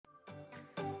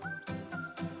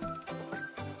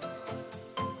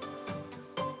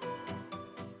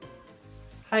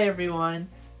Hi everyone!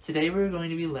 Today we're going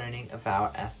to be learning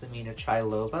about Asimina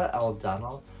triloba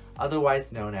Dunal,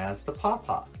 otherwise known as the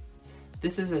pawpaw.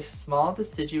 This is a small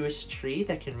deciduous tree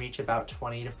that can reach about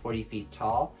 20 to 40 feet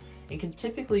tall and can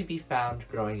typically be found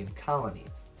growing in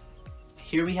colonies.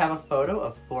 Here we have a photo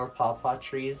of 4 pawpaw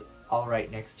trees all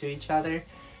right next to each other,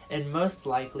 and most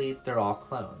likely they're all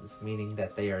clones, meaning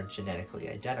that they are genetically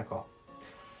identical.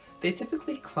 They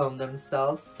typically clone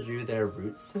themselves through their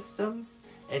root systems,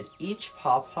 and each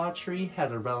pawpaw tree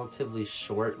has a relatively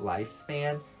short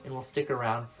lifespan and will stick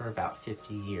around for about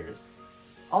 50 years.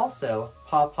 Also,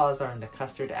 pawpaws are in the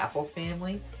custard apple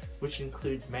family, which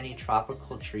includes many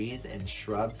tropical trees and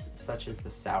shrubs such as the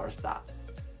soursop.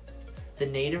 The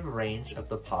native range of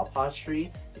the pawpaw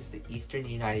tree is the eastern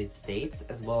United States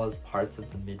as well as parts of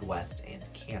the Midwest and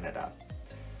Canada.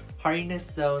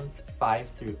 Hardiness zones 5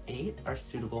 through 8 are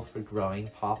suitable for growing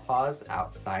pawpaws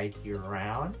outside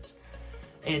year-round.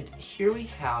 And here we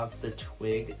have the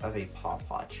twig of a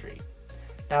pawpaw tree.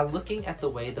 Now looking at the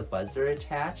way the buds are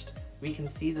attached, we can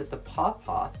see that the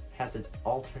pawpaw has an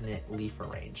alternate leaf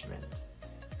arrangement.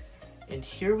 And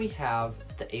here we have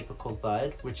the apical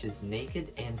bud, which is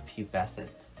naked and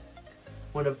pubescent.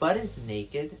 When a bud is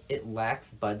naked, it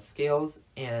lacks bud scales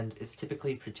and is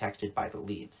typically protected by the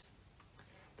leaves.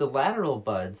 The lateral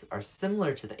buds are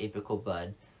similar to the apical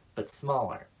bud, but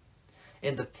smaller.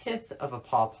 And the pith of a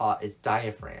pawpaw is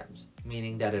diaphragmed,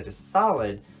 meaning that it is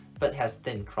solid, but has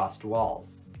thin crossed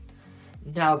walls.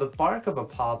 Now the bark of a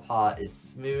pawpaw is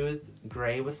smooth,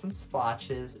 gray with some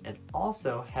splotches, and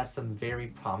also has some very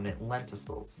prominent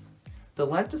lenticels. The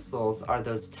lenticels are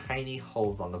those tiny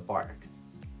holes on the bark.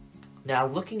 Now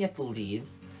looking at the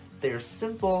leaves, they are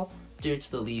simple due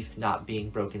to the leaf not being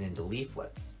broken into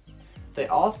leaflets. They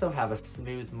also have a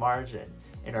smooth margin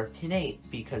and are pinnate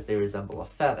because they resemble a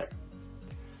feather.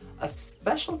 A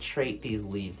special trait these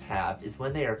leaves have is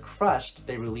when they are crushed,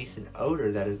 they release an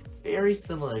odor that is very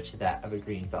similar to that of a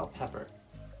green bell pepper.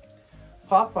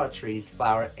 Pawpaw trees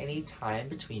flower any time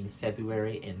between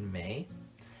February and May,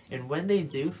 and when they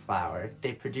do flower,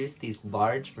 they produce these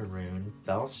large maroon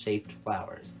bell-shaped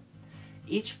flowers.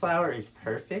 Each flower is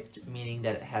perfect, meaning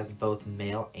that it has both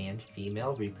male and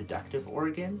female reproductive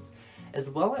organs, as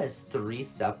well as 3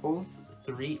 sepals,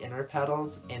 3 inner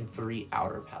petals, and 3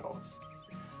 outer petals.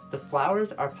 The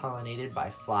flowers are pollinated by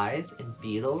flies and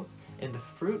beetles, and the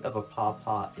fruit of a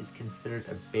pawpaw is considered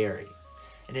a berry,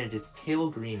 and it is pale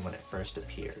green when it first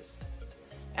appears.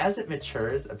 As it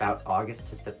matures about August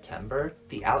to September,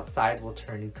 the outside will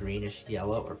turn greenish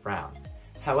yellow or brown.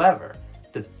 However,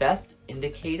 the best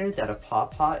indicator that a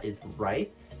pawpaw is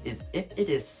ripe is if it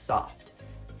is soft.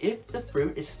 If the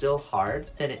fruit is still hard,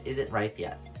 then it isn't ripe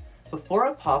yet. Before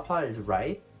a pawpaw is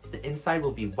ripe, the inside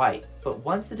will be white, but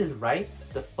once it is ripe,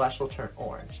 the flesh will turn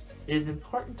orange. It is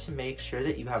important to make sure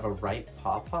that you have a ripe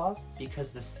pawpaw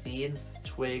because the seeds,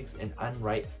 twigs, and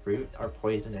unripe fruit are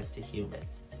poisonous to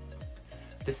humans.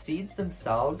 The seeds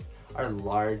themselves are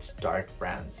large, dark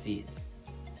brown seeds.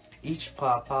 Each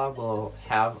pawpaw will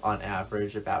have on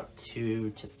average about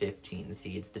 2 to 15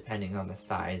 seeds depending on the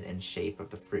size and shape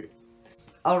of the fruit.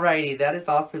 Alrighty, that is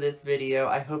all for this video.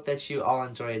 I hope that you all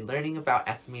enjoyed learning about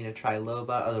Asimina triloba,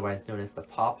 otherwise known as the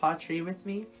pawpaw tree with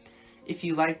me. If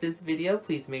you like this video,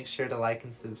 please make sure to like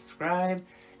and subscribe,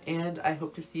 and I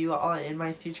hope to see you all in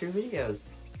my future videos.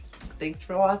 Thanks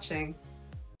for watching!